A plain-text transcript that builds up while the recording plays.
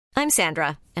I'm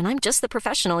Sandra, and I'm just the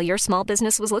professional your small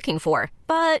business was looking for.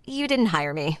 But you didn't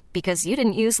hire me because you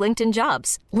didn't use LinkedIn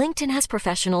Jobs. LinkedIn has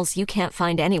professionals you can't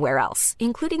find anywhere else,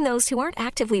 including those who aren't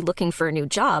actively looking for a new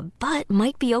job, but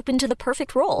might be open to the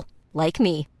perfect role, like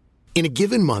me. In a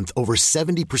given month, over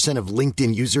 70% of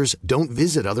LinkedIn users don't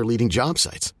visit other leading job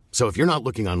sites. So if you're not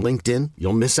looking on LinkedIn,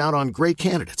 you'll miss out on great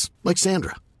candidates like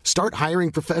Sandra. Start hiring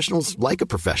professionals like a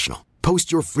professional.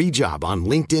 Post your free job on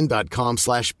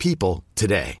linkedin.com/people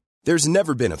today. There's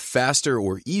never been a faster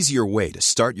or easier way to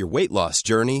start your weight loss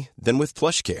journey than with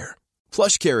PlushCare.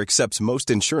 PlushCare accepts most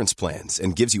insurance plans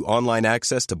and gives you online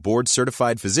access to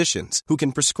board-certified physicians who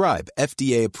can prescribe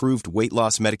FDA-approved weight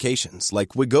loss medications like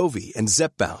Wegovy and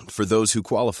Zepbound for those who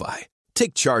qualify.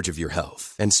 Take charge of your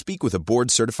health and speak with a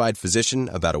board-certified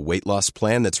physician about a weight loss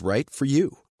plan that's right for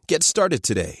you. Get started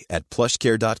today at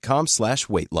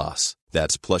plushcare.com/weight loss.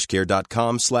 That's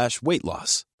plushcare.com/weight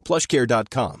loss.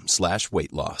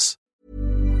 plushcare.com/weight loss.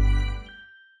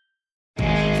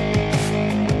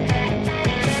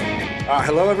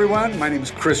 Hello, everyone. My name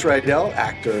is Chris Rydell,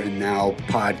 actor and now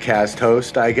podcast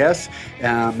host, I guess.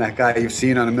 That guy you've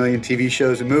seen on a million TV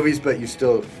shows and movies, but you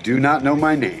still do not know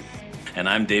my name. And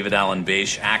I'm David Allen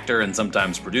Bache, actor and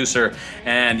sometimes producer,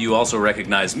 and you also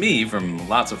recognize me from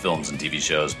lots of films and TV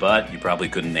shows, but you probably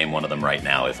couldn't name one of them right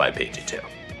now if I paid you to.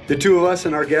 The two of us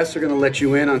and our guests are going to let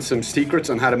you in on some secrets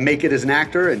on how to make it as an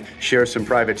actor and share some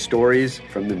private stories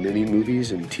from the many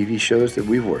movies and TV shows that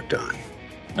we've worked on.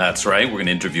 That's right. We're going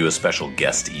to interview a special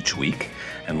guest each week,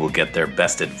 and we'll get their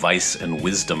best advice and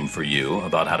wisdom for you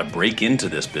about how to break into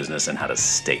this business and how to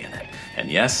stay in it.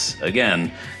 And yes, again,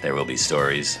 there will be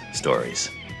stories.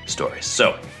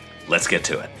 So, let's get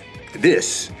to it.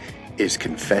 This is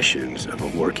Confessions of a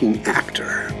Working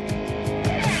Actor.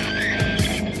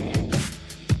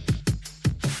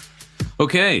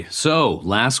 Okay, so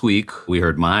last week we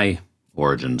heard my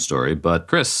origin story, but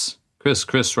Chris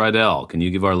Rydell, can you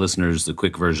give our listeners the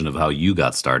quick version of how you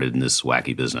got started in this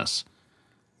wacky business?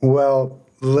 Well,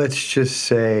 let's just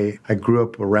say I grew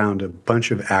up around a bunch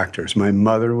of actors. My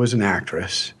mother was an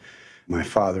actress. My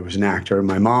father was an actor.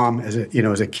 My mom, as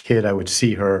a kid, I would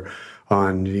see her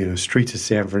on, streets of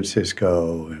San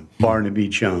Francisco, and Barnaby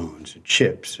Jones, and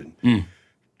Chips, and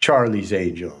Charlie's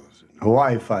Angels, and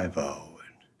Hawaii Five-0. And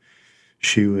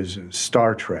she was in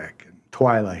Star Trek and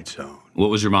Twilight Zone.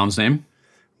 What was your mom's name?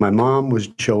 My mom was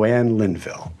Joanne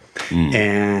Linville,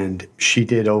 and she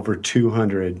did over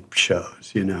 200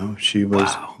 shows, She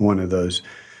was one of those.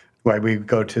 We'd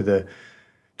go to the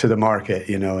market,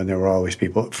 and there were always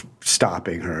people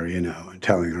stopping her, and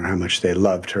telling her how much they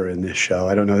loved her in this show.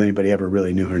 I don't know if anybody ever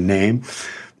really knew her name,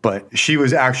 but she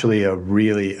was actually a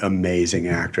really amazing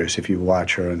actress. If you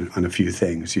watch her on a few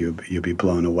things, you'll be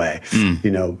blown away.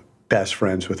 Best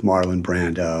friends with Marlon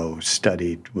Brando,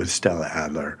 studied with Stella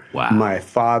Adler. Wow. My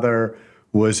father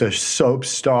was a soap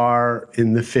star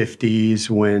in the 50s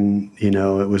when,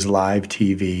 it was live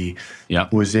TV.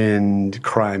 Yep. Was in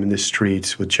Crime in the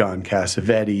Streets with John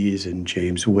Cassavetes and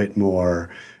James Whitmore,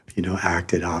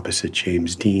 acted opposite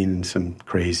James Dean in some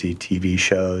crazy TV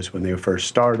shows when they first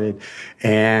started.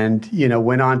 And,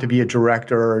 went on to be a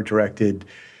director, directed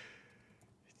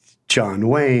John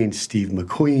Wayne, Steve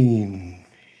McQueen,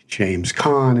 James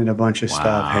Caan and a bunch of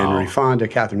stuff, Henry Fonda,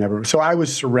 Catherine Hepburn. So I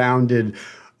was surrounded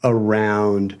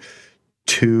around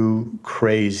two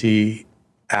crazy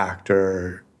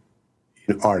actor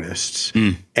artists.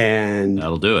 And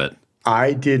that'll do it.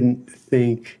 I didn't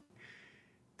think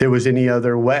there was any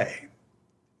other way.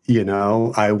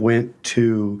 I went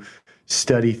to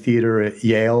study theater at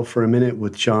Yale for a minute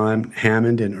with John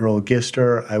Hammond and Earl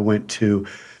Gister. I went to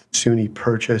SUNY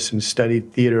Purchase and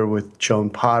studied theater with Joan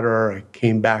Potter. I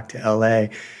came back to L.A.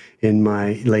 in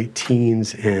my late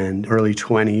teens and early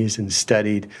 20s and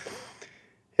studied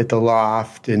at the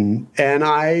Loft. And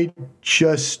I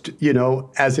just,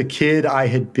 as a kid, I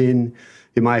had been,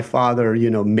 my father,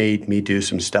 made me do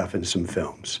some stuff in some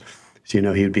films.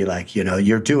 So, he'd be like,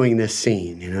 you're doing this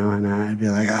scene, and I'd be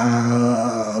like,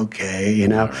 oh, okay,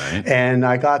 All right. And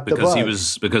I got the bug.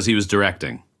 Because he was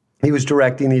directing. He was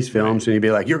directing these films, and he'd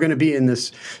be like, you're going to be in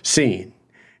this scene.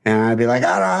 And I'd be like,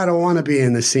 I don't want to be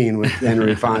in the scene with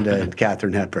Henry Fonda and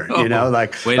Catherine Hepburn, Wait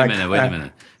a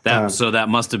minute. So that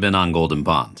must have been on Golden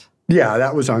Pond. Yeah,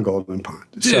 that was on Golden Pond.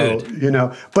 Dude. So,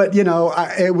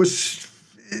 it was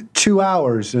 2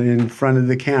 hours in front of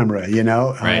the camera,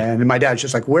 Right. And my dad's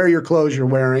just like, wear your clothes you're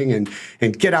wearing and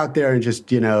get out there and just,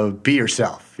 be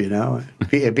yourself, be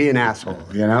an asshole,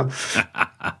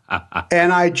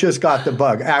 And I just got the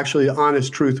bug. Actually, the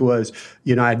honest truth was,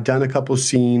 I'd done a couple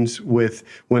scenes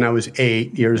when I was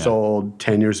 8 years old,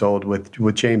 10 years old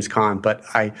with James Caan. But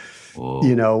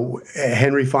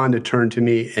Henry Fonda turned to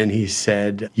me and he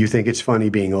said, "You think it's funny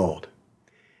being old?"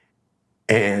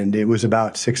 And it was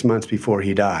about 6 months before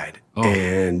he died. Oh.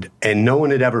 And no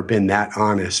one had ever been that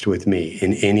honest with me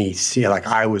in any scene. Like,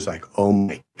 I was like, oh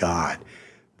my God,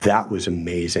 that was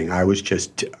amazing. I was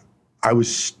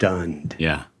stunned.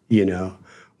 Yeah.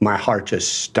 My heart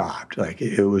just stopped. Like,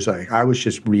 it was like, I was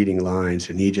just reading lines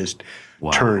and he just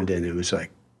turned, and it was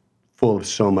like full of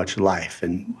so much life.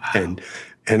 And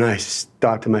I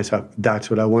thought to myself, that's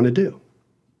what I want to do.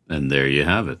 And there you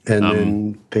have it. And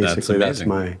then basically that's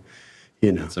my,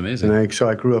 That's amazing. And so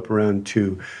I grew up around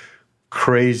two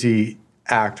crazy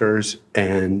actors,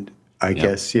 and I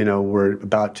guess, we're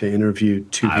about to interview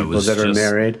two people that are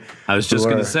married. I was just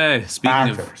going to say,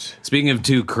 speaking of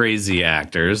two crazy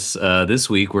actors, this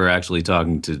week we're actually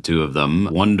talking to two of them,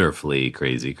 wonderfully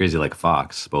crazy like a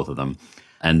fox, both of them.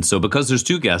 And so because there's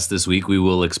two guests this week, we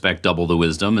will expect double the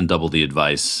wisdom and double the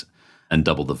advice and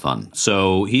double the fun.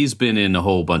 So he's been in a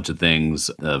whole bunch of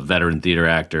things, a veteran theater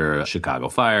actor, Chicago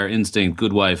Fire, Instinct,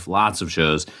 Good Wife, lots of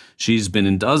shows. She's been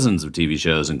in dozens of TV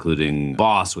shows, including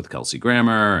Boss with Kelsey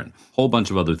Grammer, and a whole bunch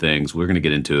of other things. We're going to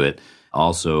get into it.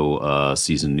 Also a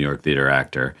seasoned New York theater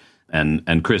actor.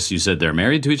 And Chris, you said they're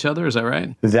married to each other, is that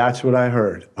right? That's what I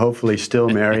heard. Hopefully still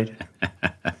married.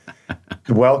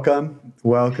 Welcome,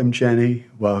 Jenny.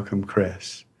 Welcome,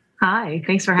 Chris. Hi,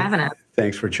 thanks for having us.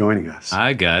 Thanks for joining us.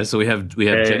 Hi, guys. So we have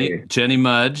Jenny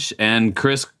Mudge and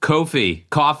Chris Coffey.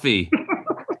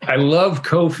 I love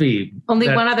Coffey. Only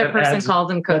one other person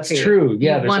called him Coffey. That's true.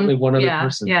 Yeah, there's only one other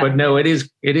person. Yeah. But no, it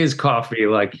is coffee,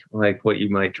 like what you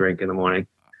might drink in the morning.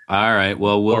 All right.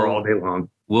 Well, or all day long.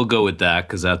 We'll go with that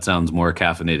because that sounds more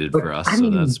caffeinated for us. So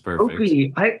that's perfect.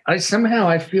 Coffee, I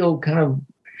somehow feel kind of.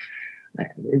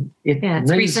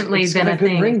 It's recently been a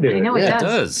thing. I know it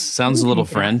does. Sounds a little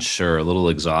French or a little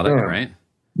exotic, right?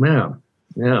 Yeah.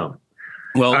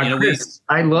 Well, Chris,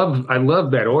 I love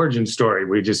that origin story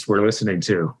we just were listening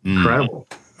to. Incredible.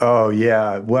 Oh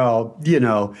yeah. Well,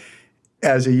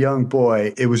 as a young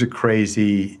boy, it was a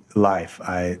crazy life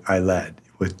I led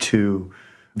with two.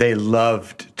 They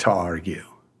loved to argue.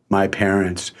 My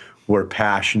parents were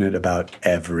passionate about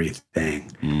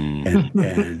everything,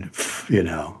 and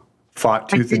fought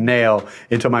tooth and nail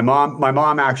until my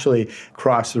mom actually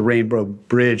crossed the Rainbow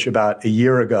Bridge about a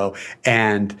year ago,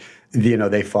 and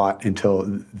they fought until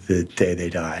the day they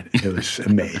died. It was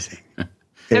amazing.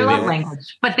 Their love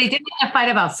language, but they didn't have to fight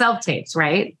about self-tapes,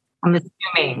 right? I'm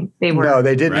assuming they were. No,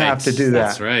 they didn't have to do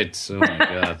that. That's right. Oh my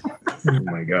God. Oh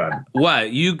my God.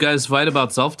 What? You guys fight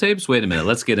about self-tapes? Wait a minute.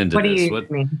 Let's get into this.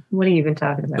 What are you even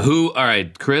talking about? All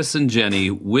right, Chris and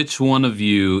Jenny, which one of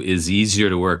you is easier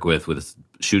to work with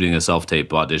shooting a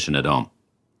self-tape audition at home?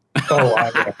 Oh,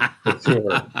 for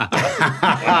sure.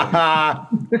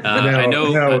 I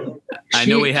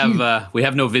know we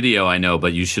have no video, I know,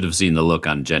 but you should have seen the look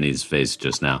on Jenny's face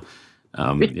just now.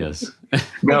 Yes.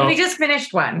 No, we just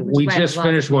finished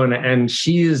one. And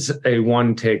she's a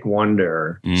one-take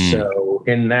wonder. So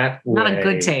in that way, not a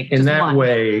good take. In that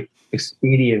way,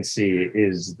 expediency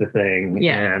is the thing.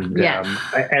 Yeah. And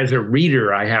as a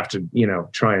reader, I have to,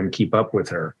 try and keep up with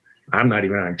her. I'm not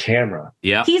even on camera.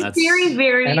 Yeah, he's very,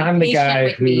 very patient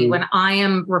with me when I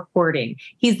am recording.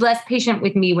 He's less patient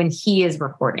with me when he is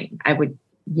recording. I would,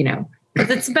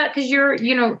 because you're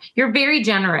very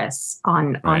generous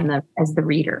as the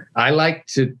reader. I like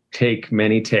to take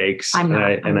many takes, and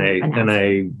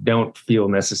I don't feel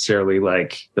necessarily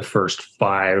like the first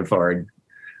 5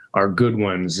 are good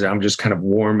ones. I'm just kind of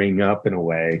warming up in a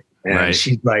way. And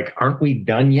she's like, "Aren't we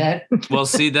done yet?" Well,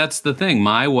 see, that's the thing.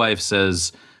 My wife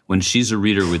says, when she's a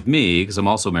reader with me, because I'm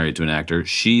also married to an actor,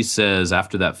 she says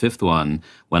after that 5th one,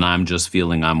 when I'm just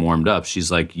feeling I'm warmed up, she's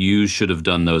like, you should have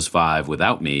done those 5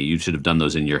 without me. You should have done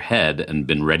those in your head and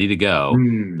been ready to go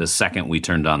the second we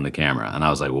turned on the camera. And I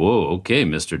was like, whoa, okay,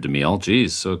 Mr. DeMille.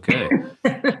 Geez, okay.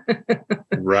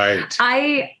 Right.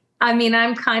 I mean,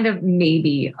 I'm kind of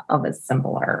maybe of a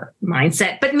similar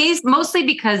mindset, but mostly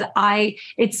because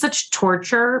it's such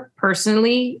torture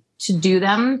personally to do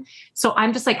them. So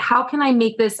I'm just like, how can I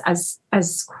make this as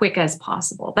quick as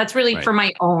possible? That's really for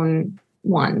my own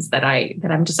ones that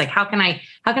I'm just like, how can I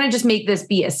just make this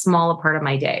be as small a part of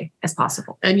my day as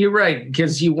possible? And you're right,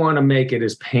 because you want to make it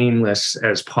as painless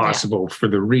as possible for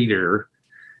the reader.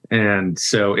 And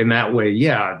so in that way,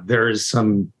 there is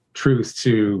some truth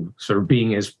to sort of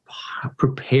being as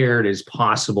prepared as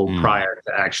possible prior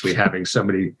to actually having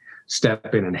somebody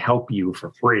step in and help you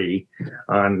for free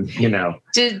on,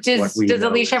 Does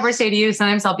Alicia ever say to you,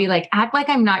 sometimes I'll be like, act like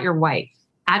I'm not your wife.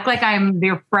 Act like I'm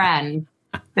your friend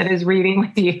that is reading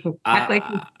with you. Act like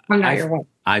I'm not your wife.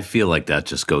 I feel like that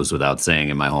just goes without saying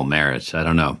in my whole marriage. I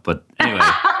don't know. But anyway.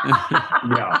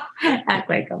 Yeah. Act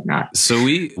like I'm not. So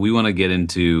we want to get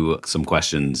into some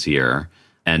questions here.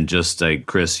 And just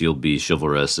Chris, you'll be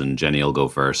chivalrous and Jenny will go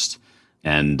first.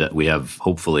 And we have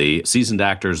hopefully seasoned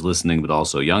actors listening, but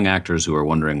also young actors who are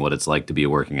wondering what it's like to be a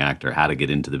working actor, how to get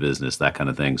into the business, that kind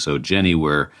of thing. So Jenny,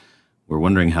 we're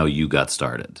wondering how you got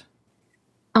started.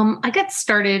 I got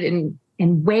started in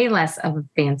way less of a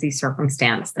fancy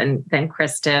circumstance than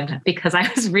Chris did, because I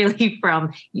was really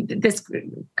from this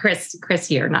Chris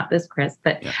here, not this Chris,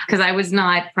 but because I was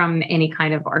not from any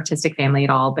kind of artistic family at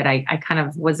all. But I kind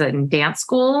of was in dance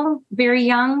school very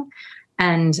young,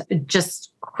 and just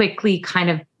quickly kind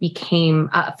of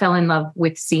fell in love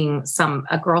with seeing fellow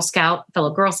Girl Scout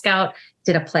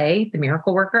did a play, The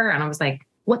Miracle Worker. And I was like,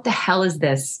 what the hell is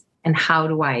this? And how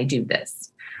do I do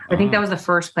this? I think that was the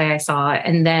first play I saw.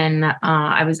 And then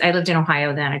I lived in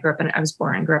Ohio then. I was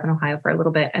born and grew up in Ohio for a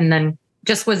little bit, and then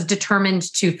just was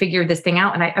determined to figure this thing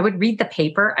out. And I would read the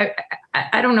paper.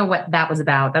 I don't know what that was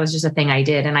about. That was just a thing I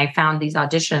did. And I found these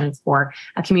auditions for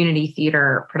a community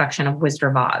theater production of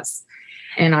Wizard of Oz,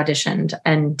 and auditioned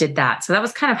and did that. So that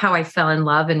was kind of how I fell in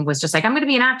love and was just like, I'm going to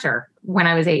be an actor when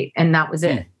I was 8. And that was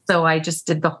it. So I just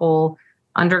did the whole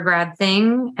undergrad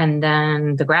thing and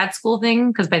then the grad school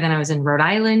thing, because by then I was in Rhode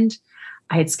Island.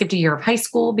 I had skipped a year of high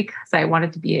school because I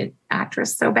wanted to be an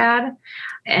actress so bad.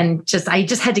 And I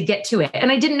just had to get to it.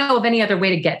 And I didn't know of any other way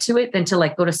to get to it than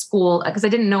to go to school, because I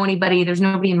didn't know anybody. There's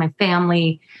nobody in my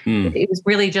family. It was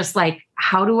really just like,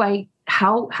 how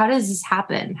does this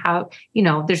happen?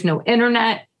 There's no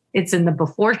internet. It's in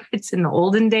the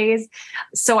olden days.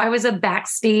 So I was a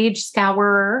backstage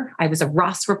scourer. I was a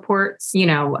Ross Reports,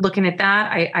 looking at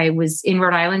that. I was in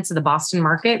Rhode Island. So the Boston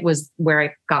market was where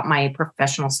I got my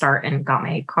professional start and got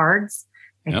my cards,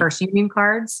 my first union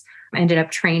cards. I ended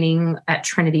up training at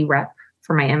Trinity Rep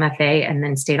for my MFA, and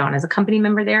then stayed on as a company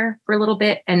member there for a little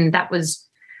bit. And that was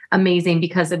amazing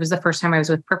because it was the first time I was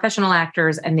with professional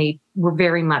actors, and they were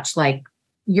very much like,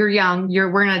 you're young, we're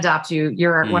going to adopt you.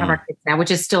 You're one of our kids now,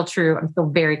 which is still true. I'm still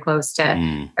very close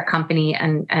to the company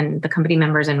and the company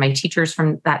members and my teachers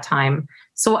from that time.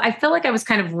 So I feel like I was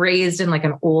kind of raised in like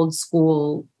an old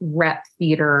school rep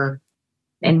theater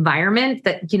environment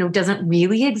that, doesn't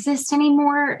really exist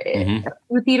anymore.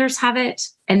 The theaters have it,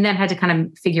 and then had to kind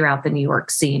of figure out the New York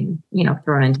scene,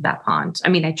 thrown into that pond. I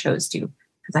mean, I chose to,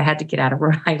 because I had to get out of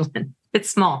Rhode Island.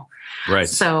 It's small. Right.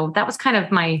 So that was kind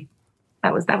of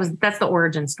that's the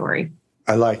origin story.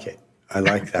 I like it. I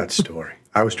like that story.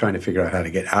 I was trying to figure out how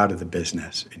to get out of the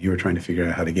business, and you were trying to figure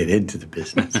out how to get into the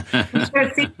business.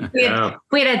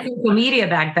 We had social media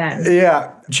back then.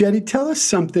 Yeah. Jenny, tell us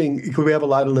something, because we have a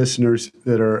lot of listeners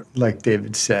that are, like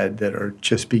David said, that are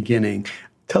just beginning.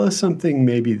 Tell us something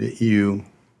maybe that you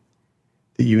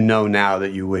know now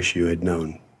that you wish you had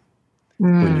known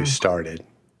when you started.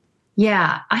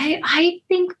 Yeah. I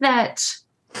think that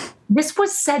this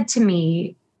was said to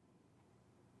me,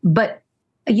 but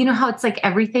you know how it's like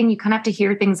everything, you kind of have to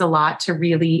hear things a lot to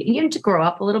really, to grow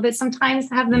up a little bit sometimes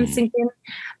to have them sink in.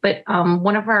 But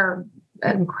one of our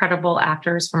incredible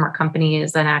actors from our company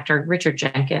is an actor, Richard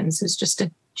Jenkins, who's just a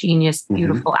genius,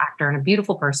 beautiful actor and a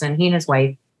beautiful person. He and his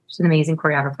wife, she's an amazing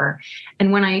choreographer.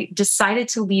 And when I decided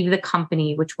to leave the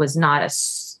company, which was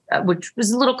which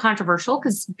was a little controversial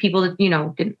because people,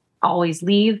 didn't always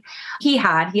leave. He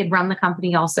had run the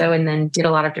company also, and then did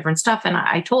a lot of different stuff. And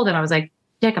I told him, I was like,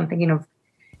 Dick, I'm thinking of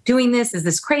doing this. Is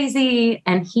this crazy?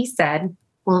 And he said,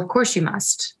 well, of course you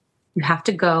must. You have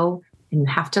to go and you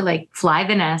have to fly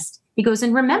the nest. He goes,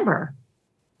 and remember,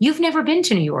 you've never been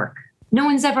to New York. No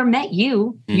one's ever met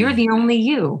you. You're the only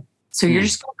you. So you're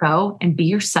just going to go and be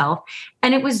yourself.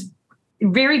 And it was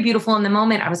very beautiful in the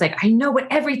moment. I was like, I know what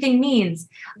everything means.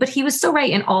 But he was so right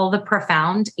in all the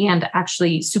profound and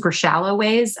actually super shallow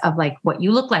ways of what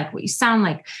you look like, what you sound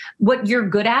like, what you're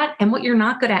good at and what you're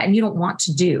not good at and you don't want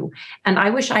to do. And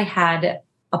I wish I had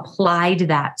applied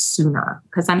that sooner,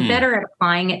 because I'm better at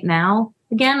applying it now.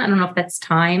 Again, I don't know if that's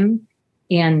time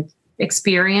and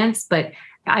experience, but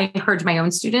I encourage my own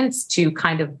students to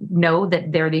kind of know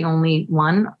that they're the only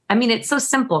one. I mean, it's so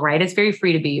simple, right? It's very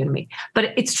free to be you and me, but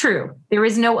it's true. There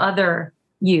is no other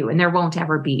you, and there won't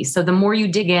ever be. So the more you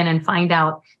dig in and find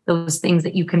out those things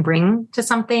that you can bring to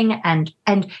something and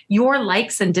your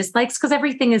likes and dislikes, because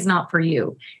everything is not for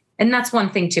you. And that's one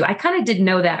thing too. I kind of did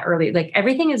know that early,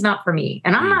 everything is not for me,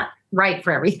 and I'm not right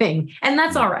for everything. And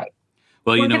that's all right.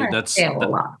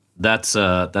 Well, That's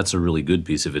a really good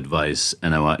piece of advice.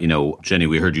 And I want, Jenny,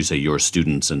 we heard you say your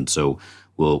students, and so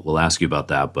we'll ask you about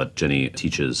that. But Jenny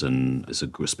teaches and is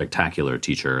a spectacular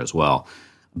teacher as well.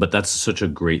 But that's such a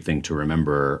great thing to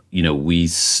remember. We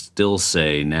still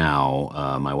say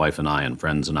now, my wife and I and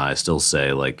friends and I still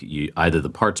say, like, either the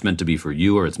part's meant to be for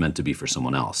you or it's meant to be for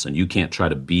someone else. And you can't try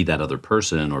to be that other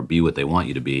person or be what they want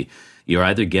you to be. You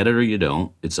either get it or you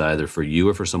don't. It's either for you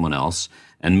or for someone else,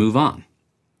 and move on.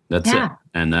 That's it.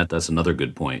 And that's another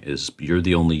good point, is you're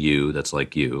the only you that's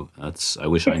like you. I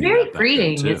wish I knew that. It's very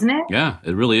freeing, isn't it? Yeah,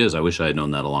 it really is. I wish I had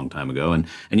known that a long time ago. And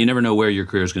you never know where your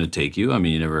career is going to take you. I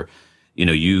mean, you never...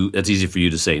 that's easy for you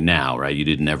to say now, right? You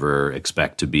didn't ever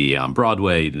expect to be on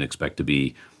Broadway. You didn't expect to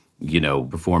be,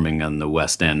 performing on the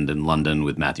West End in London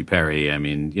with Matthew Perry. I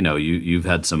mean, you've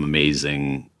had some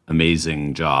amazing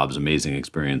jobs, amazing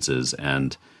experiences.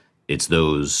 And it's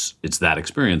that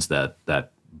experience that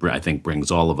I think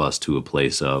brings all of us to a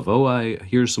place of,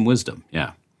 here's some wisdom.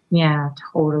 Yeah. Yeah,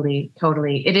 totally.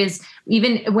 It is,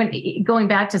 even when going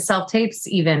back to self-tapes,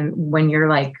 even when you're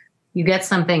like, you get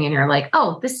something and you're like,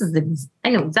 oh, I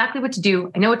know exactly what to do.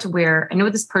 I know what to wear. I know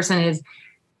what this person is.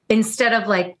 Instead of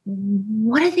like,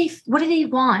 what do they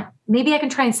want? Maybe I can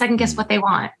try and second guess what they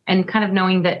want, and kind of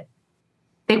knowing that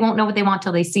they won't know what they want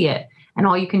till they see it. And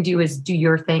all you can do is do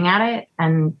your thing at it.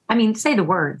 And I mean, say the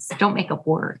words, don't make up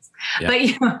words, but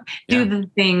do the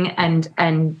thing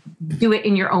and do it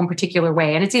in your own particular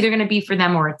way. And it's either going to be for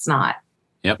them or it's not.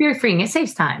 Yep. Very freeing. It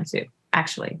saves time too,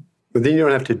 actually. But then you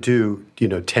don't have to do,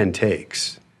 10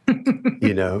 takes,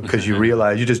 because you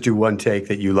realize you just do one take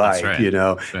that you like, right.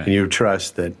 And you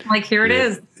trust that. Like, here it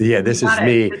is. Yeah, this is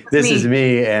me. This is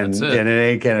me. And it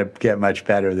ain't going to get much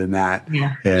better than that.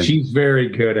 Yeah. And she's very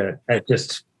good at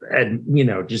just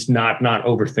not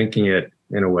overthinking it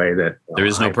in a way that. There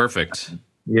is no perfect.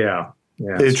 Yeah.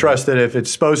 You trust that if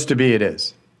it's supposed to be, it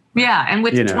is. Yeah. And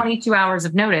with 22 hours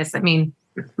of notice, I mean,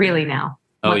 really now.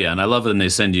 Oh yeah, and I love when they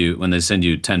send you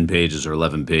 10 pages or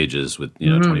 11 pages with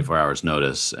 24 hours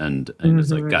notice, and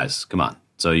it's like, guys, come on.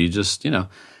 So you just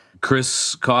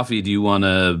Chris Coffey, do you want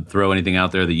to throw anything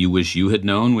out there that you wish you had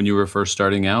known when you were first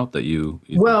starting out? That you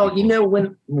well,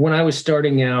 when I was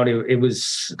starting out, it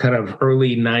was kind of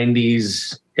early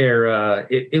 '90s era.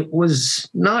 It was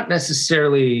not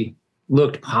necessarily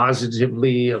looked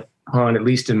positively upon, at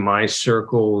least in my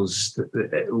circles,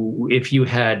 if you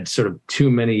had sort of too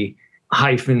many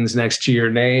hyphens next to your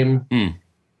name.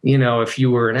 If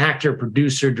you were an actor,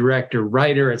 producer, director,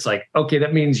 writer, it's like, okay,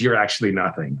 that means you're actually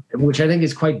nothing, which I think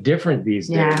is quite different these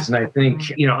days. And I think,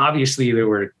 obviously there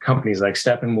were companies like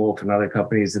Steppenwolf and other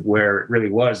companies where it really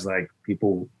was like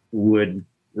people would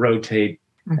rotate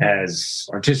as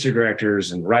artistic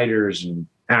directors and writers and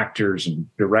actors and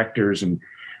directors,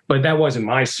 but that wasn't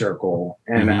my circle.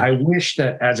 And I wish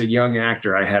that as a young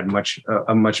actor, I had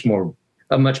a much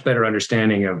better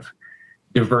understanding of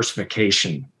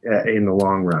diversification in the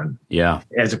long run. Yeah.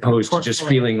 As opposed to just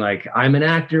feeling like I'm an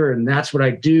actor and that's what I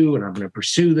do and I'm going to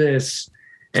pursue this.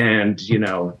 And,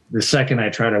 the second I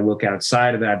try to look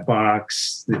outside of that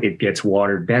box, it gets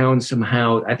watered down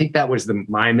somehow. I think that was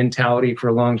my mentality for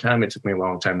a long time. It took me a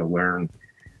long time to learn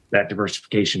that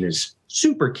diversification is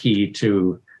super key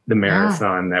to the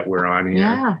marathon that we're on here.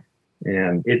 Yeah.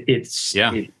 And it's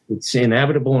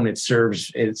inevitable, and it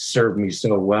served me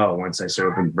so well once I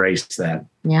sort of embraced that.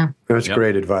 Yeah. That's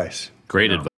great advice.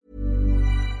 Great advice.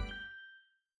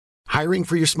 Hiring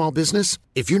for your small business?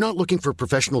 If you're not looking for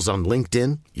professionals on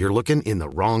LinkedIn, you're looking in the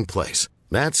wrong place.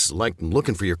 That's like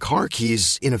looking for your car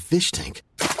keys in a fish tank.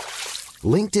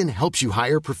 LinkedIn helps you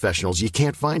hire professionals you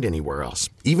can't find anywhere else,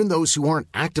 even those who aren't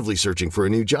actively searching for a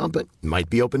new job but might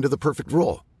be open to the perfect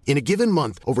role. In a given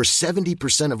month, over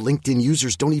 70% of LinkedIn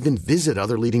users don't even visit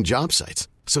other leading job sites.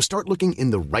 So start looking in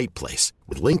the right place.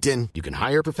 With LinkedIn, you can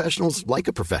hire professionals like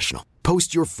a professional.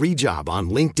 Post your free job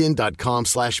on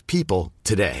linkedin.com/people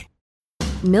today.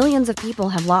 Millions of people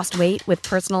have lost weight with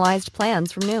personalized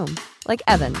plans from Noom. Like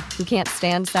Evan, who can't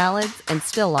stand salads and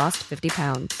still lost 50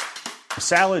 pounds.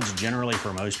 Salads generally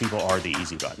for most people are the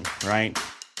easy button, right?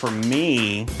 For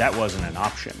me, that wasn't an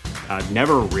option. I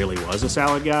never really was a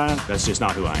salad guy. That's just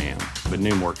not who I am. But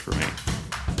Noom worked for me.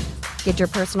 Get your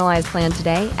personalized plan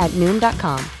today at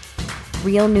Noom.com.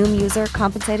 Real Noom user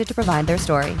compensated to provide their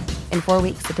story. In 4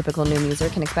 weeks, the typical Noom user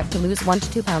can expect to lose 1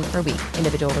 to 2 pounds per week.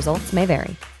 Individual results may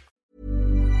vary.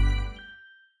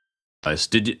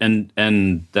 Did you,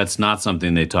 and that's not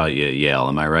something they taught you at Yale,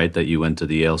 am I right? That you went to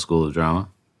the Yale School of Drama?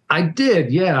 I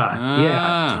did, yeah,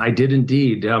 I did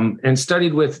indeed, and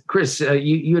studied with Chris.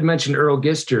 You had mentioned Earl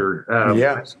Gister.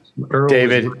 Earl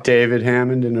David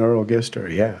Hammond and Earl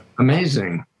Gister. Yeah,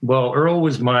 amazing. Well, Earl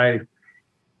was my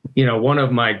one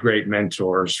of my great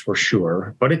mentors for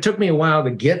sure. But it took me a while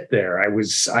to get there.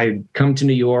 I'd come to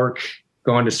New York,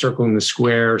 gone to Circle in the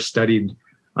Square, studied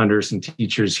under some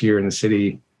teachers here in the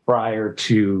city prior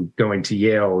to going to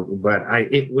Yale. But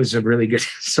it was a really good,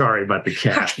 sorry about the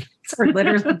cat. Are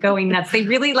literally going nuts. They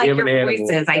really like your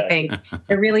voices, I think.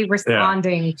 They're really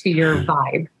responding to your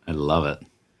vibe. I love it.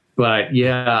 But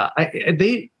yeah, I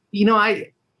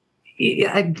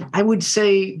would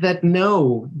say that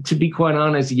no, to be quite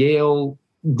honest, Yale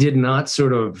did not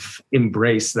sort of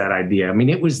embrace that idea. I mean,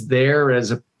 it was there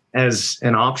as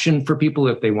an option for people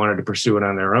if they wanted to pursue it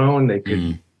on their own. They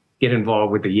could get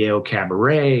involved with the Yale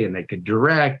Cabaret, and they could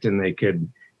direct, and they could,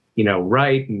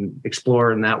 write and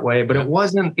explore in that way. But it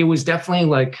was definitely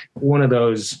like one of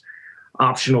those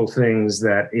optional things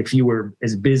that if you were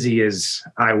as busy as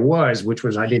I was, which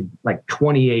was I did like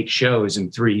 28 shows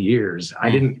in 3 years, I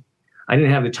didn't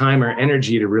have the time or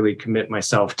energy to really commit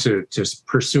myself to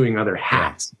pursuing other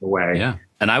hats away. Yeah.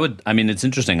 And it's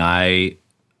interesting.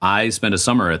 I spent a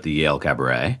summer at the Yale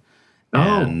Cabaret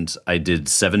and I did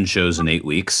 7 shows in 8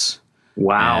 weeks.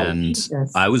 Wow. And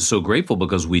I was so grateful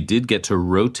because we did get to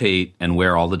rotate and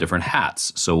wear all the different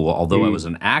hats. So although I was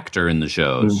an actor in the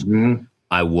shows,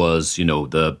 I was,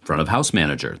 the front of house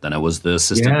manager. Then I was the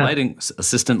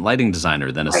assistant lighting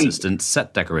designer, then assistant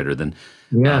set decorator, then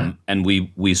and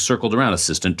we circled around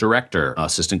assistant director,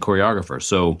 assistant choreographer.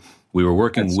 So we were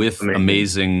working with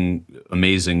amazing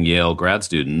Yale grad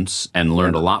students and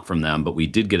learned a lot from them, but we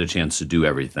did get a chance to do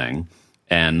everything.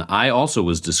 And I also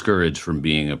was discouraged from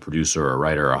being a producer or a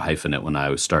writer or a hyphenate when I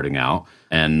was starting out.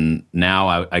 And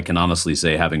now I can honestly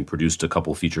say, having produced a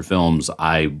couple feature films,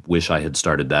 I wish I had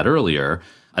started that earlier.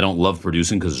 I don't love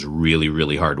producing because it's really,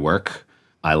 really hard work.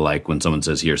 I like when someone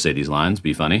says, here, say these lines,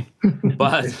 be funny.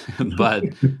 But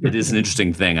it is an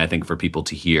interesting thing, I think, for people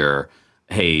to hear,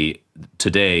 hey,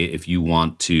 today, if you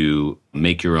want to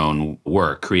make your own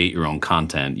work, create your own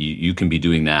content, you can be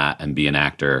doing that and be an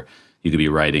actor. You could be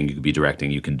writing, you could be directing,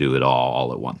 you can do it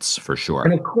all at once, for sure.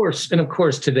 And of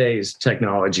course, today's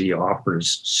technology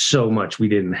offers so much we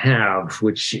didn't have,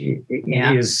 which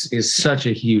is such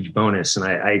a huge bonus. And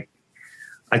I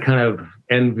kind of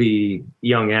envy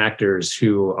young actors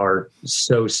who are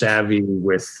so savvy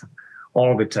with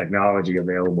all the technology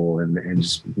available and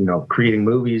just, creating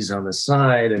movies on the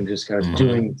side and just kind of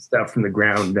doing stuff from the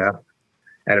ground up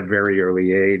at a very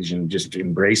early age and just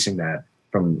embracing that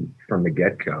from the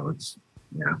get-go.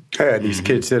 These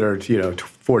kids that are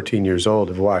 14 years old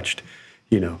have watched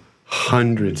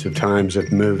hundreds of times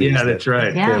of movies. Yeah, that's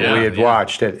right. That we had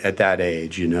watched at that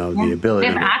age. The ability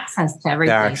they have access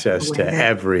to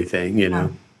everything.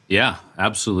 Yeah,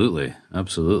 absolutely.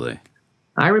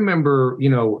 I remember,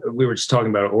 we were just talking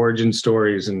about origin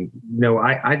stories, and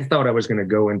I thought I was going to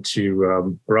go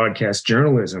into broadcast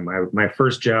journalism. My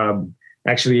first job.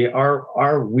 Actually,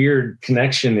 our weird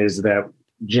connection is that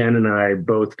Jen and I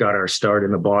both got our start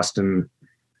in the Boston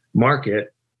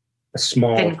market, a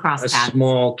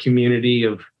small community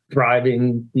of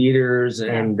thriving theaters,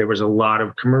 and there was a lot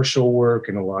of commercial work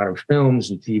and a lot of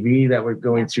films and TV that were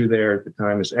going through there at the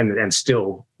time, and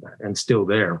still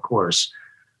there, of course.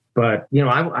 But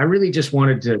I really just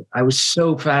wanted to. I was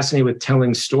so fascinated with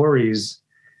telling stories.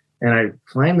 And I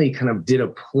finally kind of did a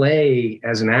play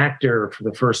as an actor for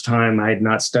the first time. I had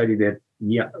not studied it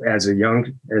as a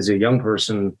young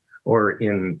person or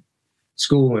in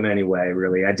school in any way,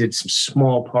 really. I did some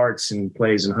small parts in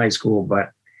plays in high school,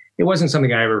 but it wasn't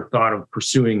something I ever thought of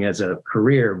pursuing as a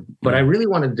career. But I really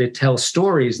wanted to tell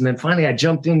stories. And then finally I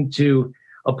jumped into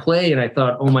a play and I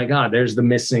thought, oh my God, there's the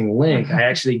missing link. I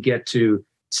actually get to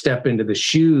step into the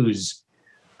shoes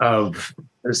of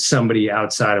somebody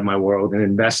outside of my world and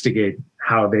investigate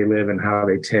how they live and how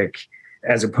they tick,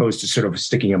 as opposed to sort of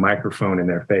sticking a microphone in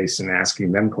their face and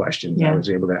asking them questions. I was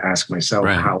able to ask myself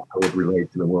how I would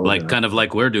relate to the world. Kind of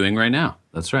like we're doing right now.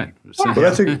 That's right. Well,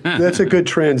 that's a good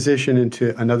transition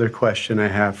into another question I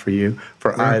have for you,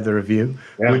 for either of you,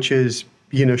 which is,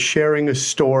 sharing a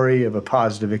story of a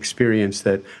positive experience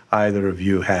that either of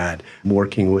you had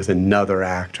working with another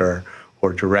actor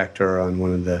or director on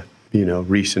one of the,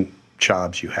 recent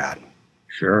jobs you had.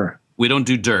 Sure. We don't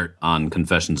do dirt on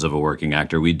Confessions of a Working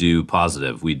Actor. We do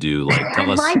positive. We do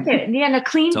tell us. I like it. Yeah, the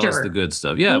clean dirt. Tell us the good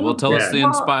stuff. Yeah, well, tell us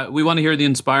the we want to hear the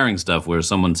inspiring stuff where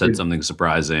someone said something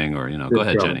surprising or, go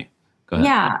ahead, Jenny. Go ahead.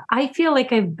 Yeah, I feel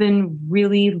like I've been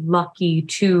really lucky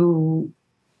to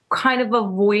kind of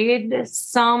avoid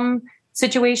some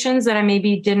situations that I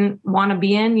maybe didn't want to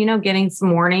be in, getting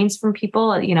some warnings from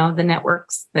people, the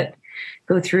networks that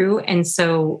go through. And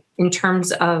so in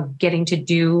terms of getting to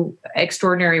do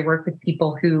extraordinary work with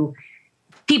people who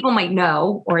people might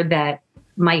know or that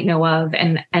might know of.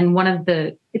 And one of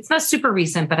the, it's not super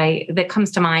recent, but that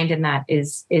comes to mind in that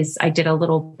is I did a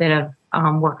little bit of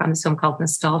work on this film called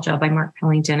Nostalgia by Mark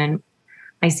Pillington, and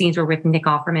my scenes were with Nick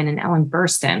Offerman and Ellen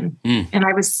Burstyn. And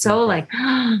I was so like,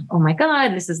 oh my God,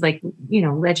 this is like,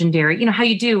 legendary, how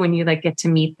you do when you like get to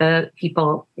meet the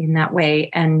people in that way.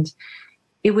 And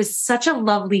it was such a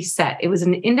lovely set. It was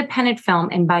an independent film.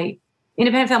 And by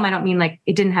independent film, I don't mean like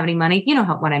it didn't have any money. You know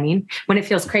what I mean? When it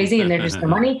feels crazy and there's just no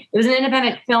money. It was an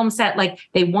independent film set. Like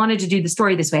they wanted to do the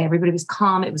story this way. Everybody was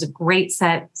calm. It was a great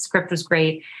set. Script was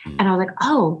great. And I was like,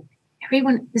 oh,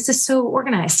 everyone, this is so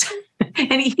organized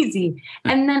and easy.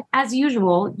 And then as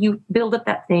usual, you build up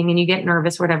that thing and you get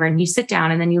nervous or whatever. And you sit down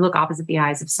and then you look opposite the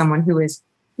eyes of someone who is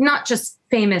not just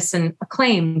famous and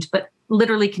acclaimed, but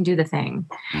literally can do the thing.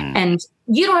 And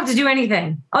you don't have to do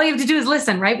anything. All you have to do is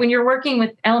listen, right? When you're working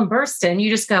with Ellen Burstyn, you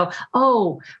just go,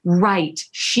 oh, right.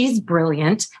 She's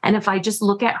brilliant. And if I just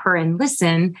look at her and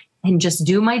listen and just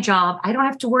do my job, I don't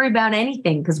have to worry about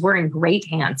anything because we're in great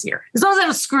hands here. As long as I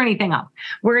don't screw anything up,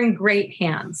 we're in great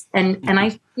hands. And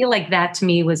I feel like that to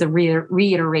me was a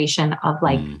reiteration of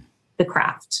like the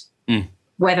craft.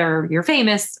 Whether you're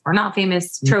famous or not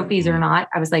famous, trophies or not,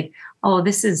 I was like, oh,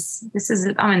 this is,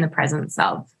 I'm in the presence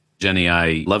of. Jenny,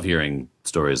 I love hearing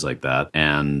stories like that.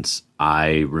 And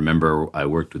I remember I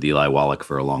worked with Eli Wallach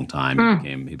for a long time.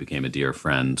 He became a dear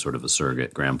friend, sort of a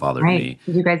surrogate grandfather to me.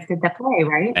 You guys did that play,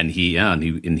 right? And he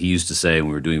used to say when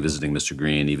we were doing Visiting Mr.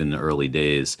 Green, even in the early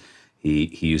days,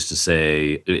 he used to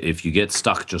say, if you get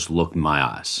stuck, just look in my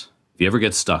eyes. If you ever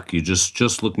get stuck, you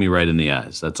just look me right in the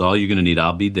eyes. That's all you're going to need.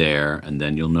 I'll be there, and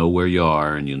then you'll know where you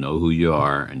are, and you'll know who you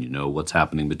are, and you know what's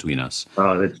happening between us.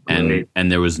 Oh, that's great.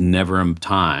 And there was never a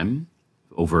time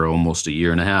over almost a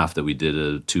year and a half that we did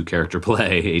a 2-character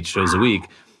play, 8 shows a week.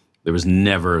 There was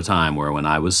never a time where when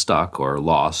I was stuck or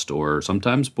lost or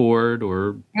sometimes bored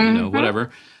or whatever,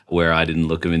 where I didn't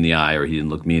look him in the eye or he didn't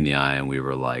look me in the eye, and we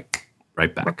were like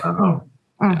right back. Oh,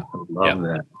 yeah. I love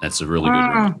that. That's a really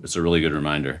good. It's a really good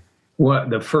reminder. Well,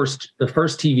 the first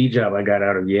TV job I got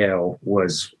out of Yale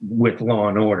was with Law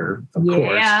and Order, of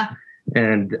course.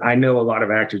 And I know a lot of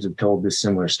actors have told this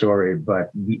similar story, but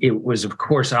it was, of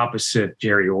course, opposite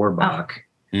Jerry Orbach.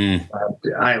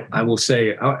 I will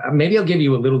say, maybe I'll give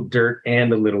you a little dirt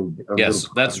and a little. Yes,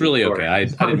 that's really okay. I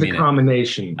didn't mean a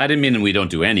combination. I didn't mean we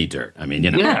don't do any dirt. I mean,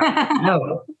 Yeah,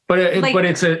 no. But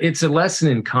it's a lesson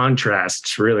in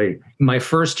contrasts, really. My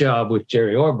first job with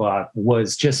Jerry Orbach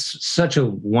was just such a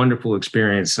wonderful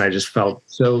experience. And I just felt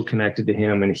so connected to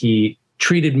him. And he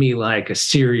treated me like a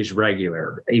series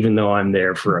regular, even though I'm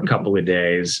there for a couple of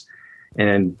days,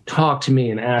 and talked to me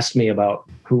and asked me about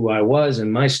who I was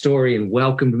and my story and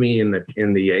welcomed me in the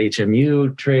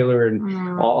HMU trailer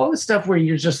and all the stuff where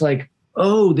you're just like,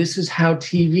 oh, this is how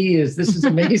TV is. This is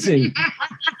amazing.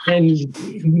 And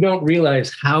you don't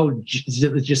realize how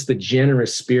just the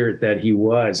generous spirit that he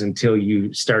was until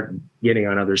you start getting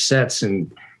on other sets.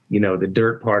 And, the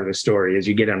dirt part of the story is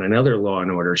you get on another Law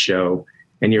and Order show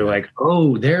and you're like,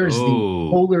 oh, there's the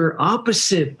polar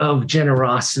opposite of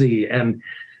generosity. And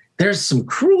there's some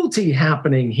cruelty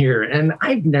happening here. And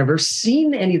I've never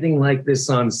seen anything like this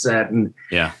on set. And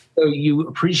so you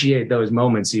appreciate those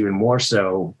moments even more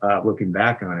so looking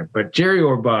back on it. But Jerry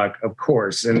Orbach, of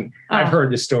course, and I've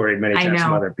heard the story many times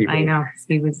from other people. I know.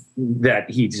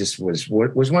 He just was one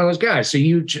of those guys. So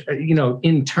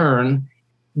in turn,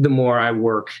 the more I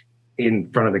work in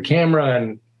front of the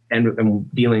camera and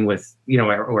dealing with,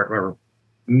 or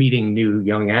meeting new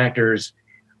young actors,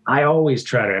 I always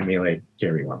try to emulate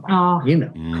Jerry Orbach.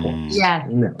 Of course. Yeah.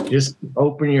 Just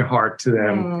open your heart to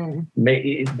them.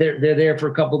 They're there for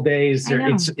a couple of days.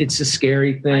 It's a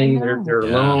scary thing. They're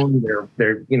alone.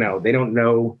 They're they don't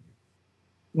know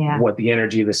what the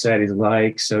energy of the set is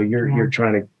like. So you're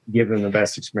trying to give them the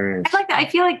best experience. I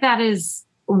feel like that is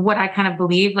what I kind of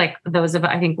believe, like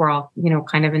I think we're all,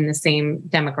 kind of in the same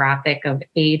demographic of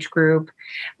age group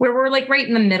where we're like right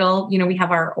in the middle. We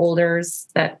have our elders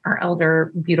that are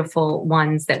elder, beautiful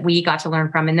ones that we got to learn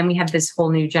from. And then we have this whole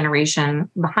new generation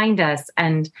behind us.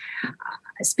 And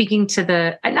speaking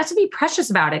to not to be precious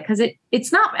about it, because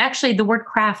it's not actually, the word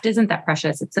craft isn't that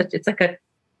precious. It's a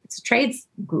trades,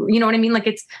 you know what I mean? Like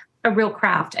it's a real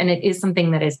craft, and it is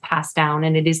something that is passed down,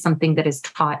 and it is something that is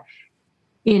taught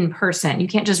in person. You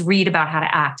can't just read about how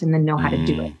to act and then know how to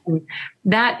do it. And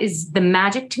that is the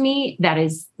magic to me. That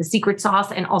is the secret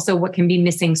sauce, and also what can be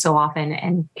missing so often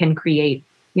and can create,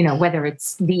 whether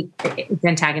it's it's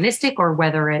antagonistic or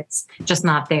whether it's just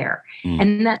not there.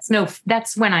 And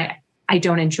that's when I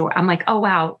don't enjoy. I'm like, oh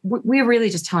wow, we're really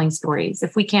just telling stories.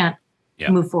 If we can't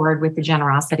move forward with the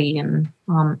generosity and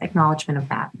acknowledgement of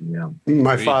that. Yeah.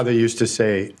 My father used to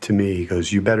say to me, he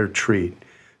goes, you better treat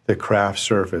the craft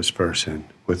service person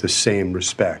with the same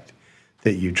respect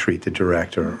that you treat the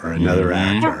director or another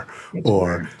actor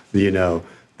or,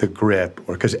 the grip,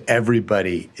 or because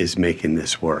everybody is making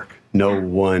this work. No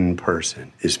one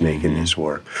person is making this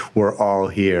work. We're all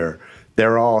here.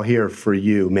 They're all here for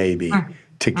you, maybe,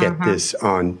 to get this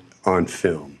on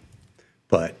film.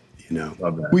 But,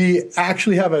 we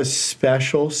actually have a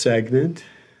special segment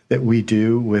that we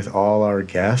do with all our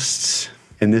guests.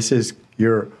 And this is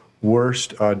your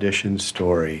worst audition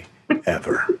story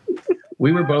ever.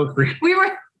 We were both...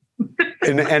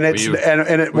 And it's were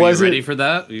it you wasn't ready for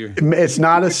that? It's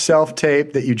not a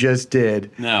self-tape that you just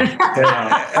did. No.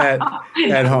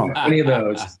 at home. Any of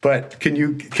those. But can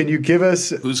you give us?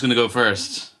 Who's going to go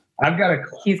first?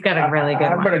 He's got a really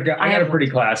good one. I got a pretty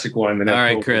classic one. All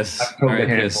right, Chris.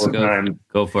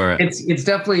 Go for it. It's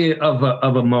definitely of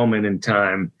a moment in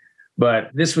time,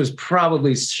 but this was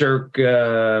probably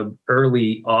circa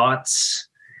early aughts,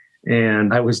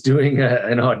 and I was doing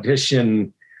an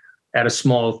audition at a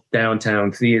small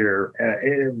downtown theater,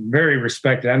 very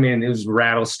respected. I mean, it was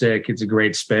Rattlestick. It's a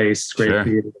great space, great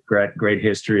theater, great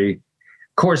history.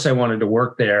 Of course, I wanted to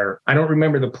work there. I don't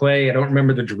remember the play. I don't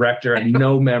remember the director. I have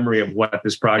no memory of what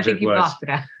this project was.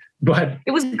 But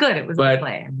it was good. It was a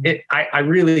play. I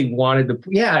really wanted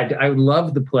I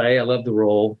loved the play. I loved the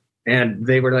role. And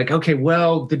they were like, okay,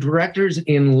 well, the director's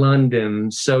in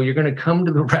London, so you're going to come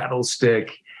to the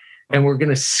Rattlestick and we're going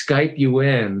to Skype you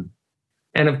in.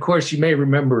 And of course, you may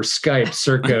remember Skype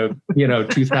circa,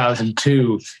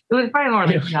 2002. It was probably more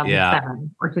like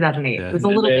 2007 or 2008. Yeah. It was a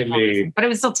little bit more, but it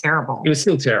was still terrible. It was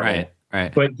still terrible.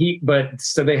 Right. But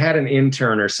so they had an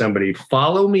intern or somebody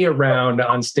follow me around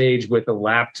on stage with a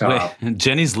laptop. Wait,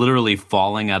 Jenny's literally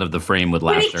falling out of the frame with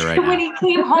laughter right now. When he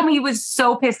came home, he was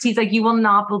so pissed. He's like, you will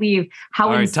not believe how.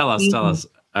 All right, tell us.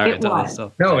 All right, tell us.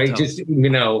 No, it just,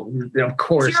 of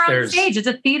course, you're on stage. It's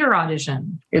a theater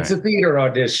audition. It's a theater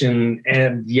audition,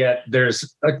 and yet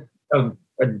there's a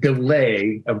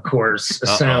delay, of course, a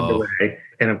sound delay.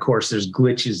 And of course, there's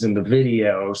glitches in the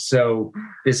video. So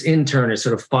this intern is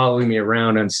sort of following me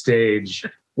around on stage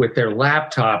with their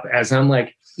laptop as I'm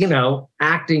like,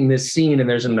 acting this scene, and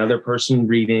there's another person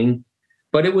reading.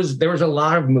 But there was a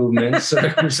lot of movement, so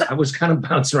I was kind of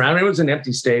bouncing around. It was an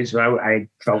empty stage, so I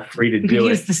felt free to do it.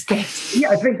 Use the space.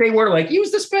 Yeah, I think they were like,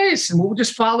 use the space, and we'll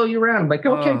just follow you around. I'm like,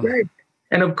 okay, great.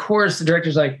 And of course, the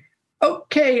director's like,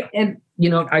 okay. And,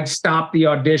 I'd stop the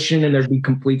audition, and there'd be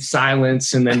complete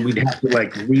silence, and then we'd have to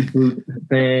reboot the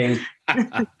thing.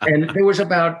 And there was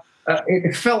about...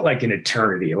 it felt like an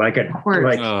eternity, like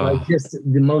just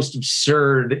the most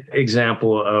absurd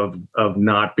example of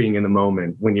not being in the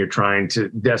moment when you're trying to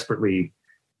desperately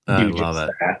do just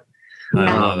that.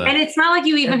 I love it. And it's not like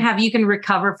you can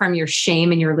recover from your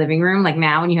shame in your living room. Like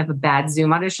now when you have a bad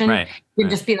Zoom audition, you can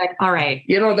just be like, all right.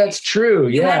 That's true.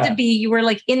 You had to be, you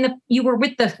were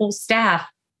with the whole staff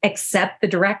except the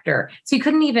director. So you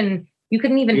couldn't even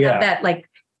have that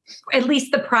at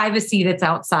least the privacy that's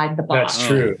outside the box. That's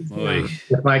true.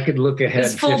 If I could look ahead,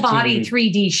 this full body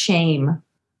 3D shame.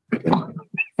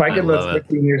 If I could look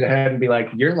 15 years ahead and be like,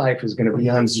 your life is going to be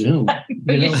on Zoom. Let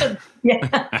me tell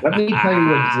you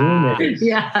what Zoom is.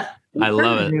 Yeah. I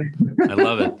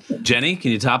love it. Jenny,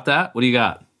 can you top that? What do you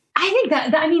got? I think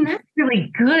that's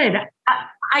really good.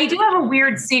 I do have a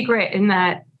weird secret in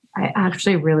that I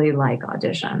actually really like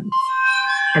auditions.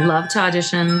 I love to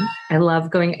audition. I love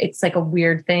going. It's like a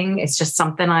weird thing. It's just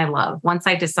something I love. Once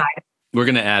I decide. We're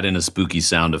going to add in a spooky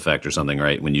sound effect or something,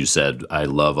 right? When you said, I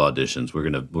love auditions, we're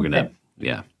going to,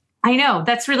 yeah. I know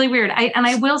that's really weird.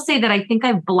 I will say that I think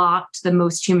I've blocked the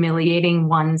most humiliating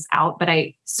ones out, but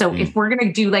if we're going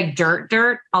to do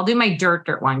dirt, I'll do my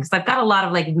dirt one. Cause I've got a lot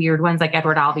of weird ones. Like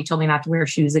Edward Albee told me not to wear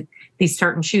these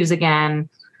certain shoes again.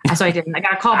 So I didn't. I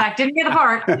got a call back. Didn't get a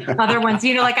part. Other ones,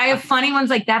 I have funny ones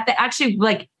like that actually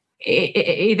it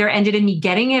either ended in me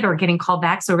getting it or getting called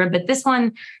back. So, but this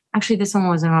one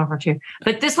was an offer too.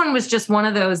 But this one was just one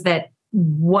of those that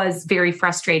was very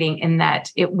frustrating in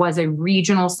that it was a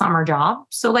regional summer job.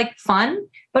 So fun,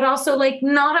 but also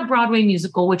not a Broadway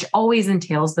musical, which always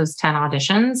entails those 10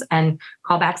 auditions and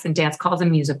callbacks and dance calls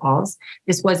and music halls.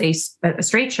 This was a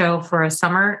straight show for a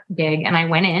summer gig. And I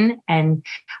went in and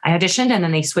I auditioned and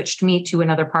then they switched me to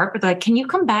another part, but they're like, can you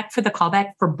come back for the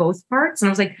callback for both parts? And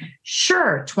I was like,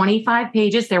 sure. 25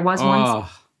 pages. There was one.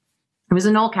 It was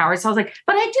a Noel Coward. So I was like,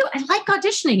 but I like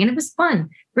auditioning and it was fun.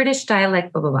 British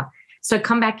dialect, blah, blah, blah. So I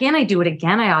come back in, I do it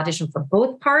again. I audition for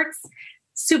both parts.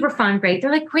 super fun, great.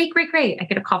 They're like, great. I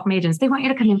get a call from agents. They want you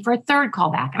to come in for a third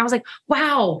callback. And I was like,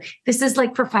 wow, this is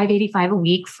like for $585 a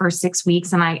week for 6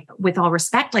 weeks. And I, with all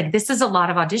respect, like this is a lot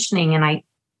of auditioning and I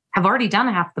have already done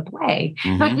half the play.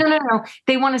 Like, no.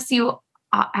 They want to see you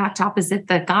act opposite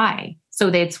the guy. So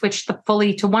they had switched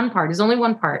fully to one part. There's only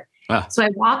one part. So I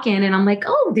walk in and I'm like,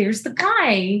 oh, there's the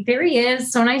guy. There he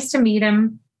is. So nice to meet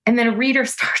him. And then a reader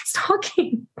starts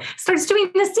talking, starts doing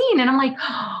the scene. And I'm like,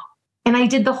 oh. And I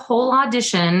did the whole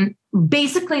audition,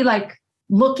 basically like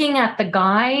looking at the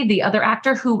guy, the other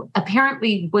actor who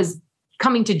apparently was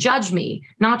coming to judge me,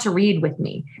 not to read with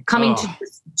me, coming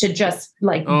to just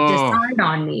like decide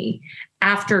on me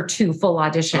after 2 full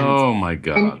auditions. Oh my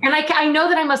God. And I know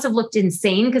that I must have looked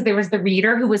insane because there was the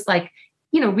reader who was like,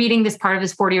 reading this part of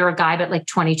this 40-year-old guy, but like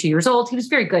 22 years old. He was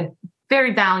very good,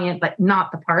 very valiant, but not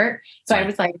the part. So I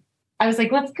was like,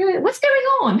 what's good? What's going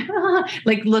on?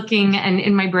 Like looking and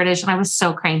in my British, and I was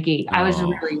so cranky. I was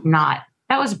really not.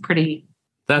 That was pretty.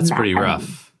 That's pretty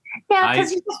rough. Yeah,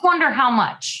 because you just wonder how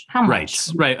much.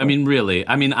 Right. I mean, really.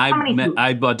 I mean, I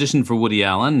auditioned for Woody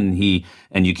Allen,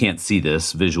 and you can't see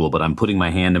this visual, but I'm putting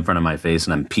my hand in front of my face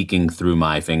and I'm peeking through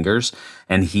my fingers.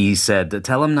 And he said,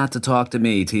 "Tell him not to talk to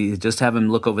me. Just have him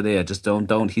look over there. Just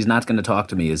don't. He's not going to talk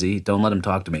to me, is he? Don't let him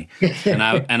talk to me." And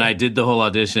I did the whole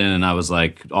audition, and I was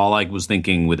like, all I was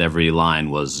thinking with every line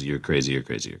was, "You're crazy. You're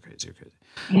crazy. You're crazy. You're crazy."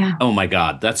 Yeah. Oh my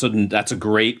God, that's a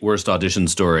great worst audition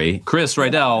story. Chris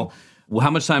Rydell. Well, how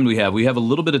much time do we have? We have a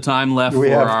little bit of time left.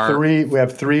 We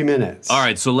have 3 minutes. All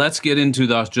right, so let's get into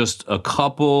just a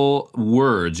couple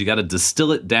words. You got to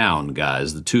distill it down,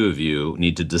 guys. The two of you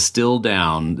need to distill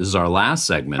down. This is our last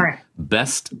segment. Right.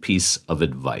 Best piece of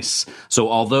advice. So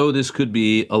although this could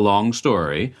be a long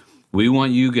story, we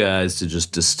want you guys to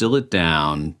just distill it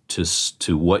down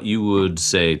to what you would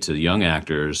say to young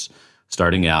actors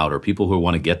starting out or people who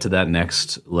want to get to that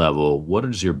next level. What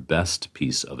is your best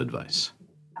piece of advice?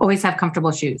 Always have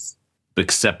comfortable shoes.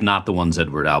 Except not the ones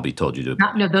Edward Albee told you to.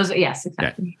 No, those, yes,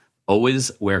 exactly. Okay.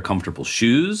 Always wear comfortable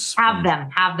shoes. Have them.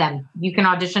 You can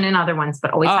audition in other ones, but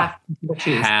always have comfortable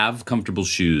shoes. Have comfortable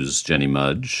shoes, Jenny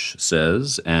Mudge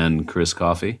says, and Chris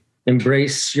Coffey.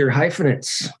 Embrace your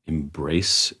hyphenates.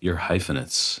 Embrace your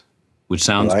hyphenates, which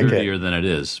sounds dirtier than it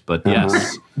is, but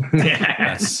yes.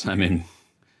 Yes, I mean...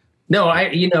 No, I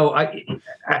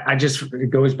just it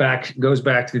goes back to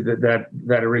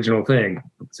that original thing.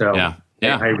 So yeah.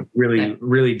 I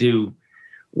really do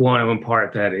want to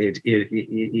impart that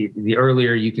the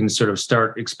earlier you can sort of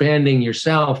start expanding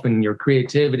yourself and your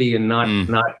creativity and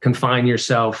not confine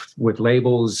yourself with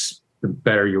labels, the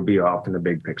better you'll be off in the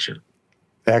big picture.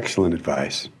 Excellent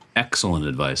advice. I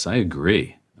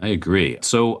agree.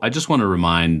 So I just want to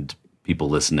remind people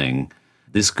listening,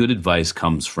 this good advice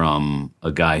comes from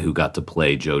a guy who got to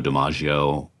play Joe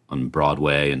DiMaggio on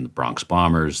Broadway in the Bronx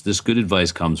Bombers. This good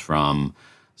advice comes from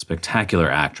a spectacular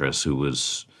actress who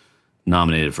was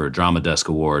nominated for a Drama Desk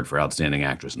Award for Outstanding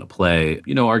Actress in a Play.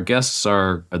 Our guests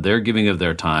they're giving of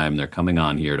their time. They're coming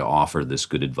on here to offer this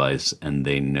good advice, and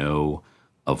they know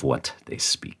of what they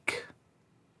speak.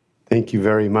 Thank you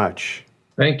very much.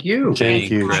 Thank you. Thank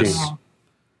you, Chris.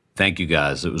 Thank you,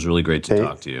 guys. It was really great to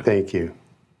talk to you. Thank you.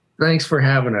 Thanks for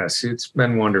having us. It's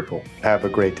been wonderful. Have a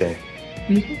great day.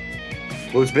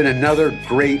 Mm-hmm. Well, it's been another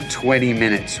great 20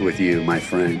 minutes with you, my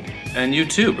friend. And you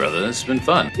too, brother. It's been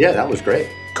fun. Yeah, that was great.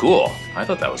 Cool. I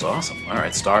thought that was awesome. All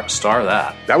right, star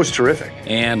that. That was terrific.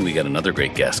 And we got another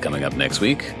great guest coming up next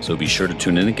week, so be sure to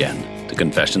tune in again to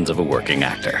Confessions of a Working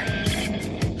Actor.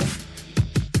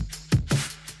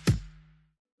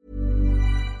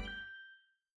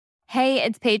 Hey,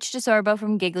 it's Paige DeSorbo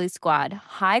from Giggly Squad.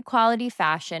 High quality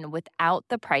fashion without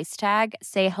the price tag.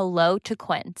 Say hello to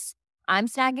Quince. I'm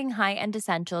snagging high-end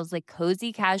essentials like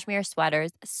cozy cashmere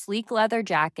sweaters, sleek leather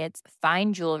jackets,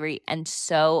 fine jewelry, and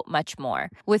so much more.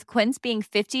 With Quince being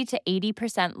 50 to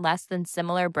 80% less than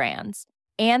similar brands.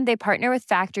 And they partner with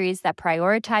factories that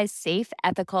prioritize safe,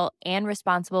 ethical, and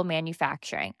responsible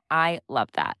manufacturing. I love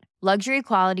that. Luxury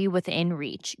quality within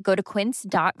reach. Go to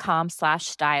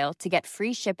quince.com/style to get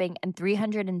free shipping and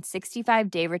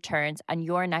 365-day returns on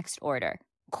your next order.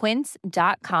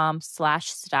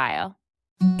 Quince.com/style.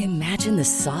 Imagine the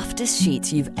softest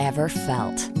sheets you've ever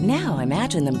felt. Now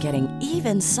imagine them getting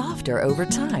even softer over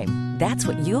time. That's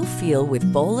what you'll feel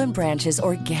with Boll & Branch's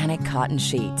organic cotton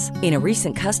sheets. In a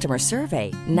recent customer survey,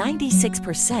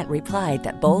 96% replied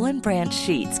that Boll & Branch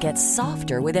sheets get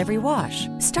softer with every wash.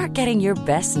 Start getting your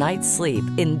best night's sleep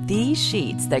in these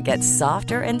sheets that get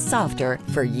softer and softer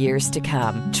for years to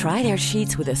come. Try their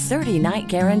sheets with a 30-night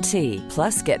guarantee.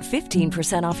 Plus, get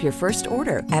 15% off your first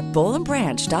order at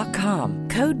bollandbranch.com.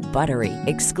 Code BUTTERY.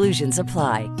 Exclusions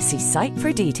apply. See site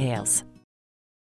for details.